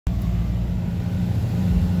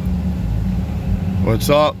What's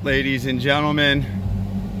up, ladies and gentlemen?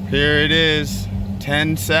 Here it is,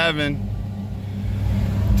 10/7,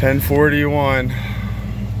 10:41.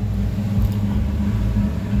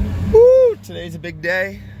 Woo! Today's a big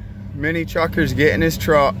day. Mini trucker's getting his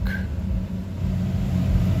truck.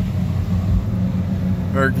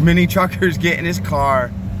 Or mini trucker's getting his car.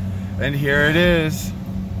 And here it is.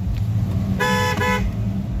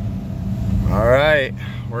 All right,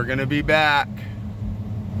 we're gonna be back.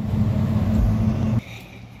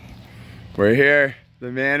 We're here, the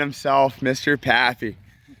man himself, Mr. Pappy.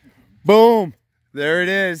 Boom, there it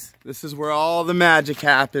is. This is where all the magic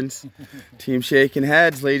happens. Team shaking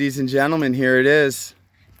heads, ladies and gentlemen, here it is.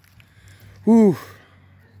 Whew,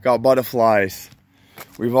 got butterflies.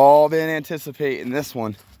 We've all been anticipating this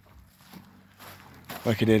one.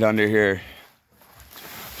 Look at it under here.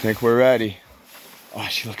 Think we're ready. Oh,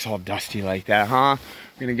 she looks all dusty like that, huh?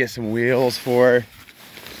 We're gonna get some wheels for her.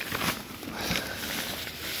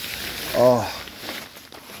 Oh.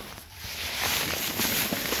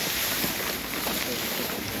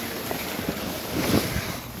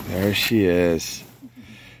 There she is.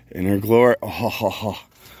 In her glory. Oh,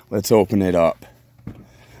 let's open it up.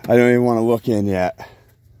 I don't even want to look in yet.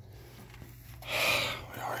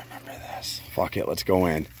 We all remember this. Fuck it, let's go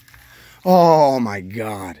in. Oh my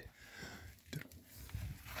God.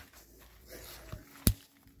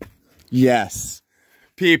 Yes.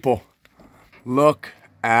 People, look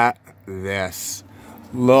at this.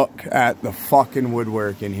 Look at the fucking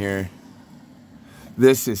woodwork in here.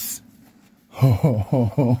 This is...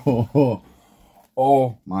 Oh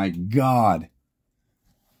my God.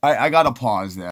 I gotta pause there.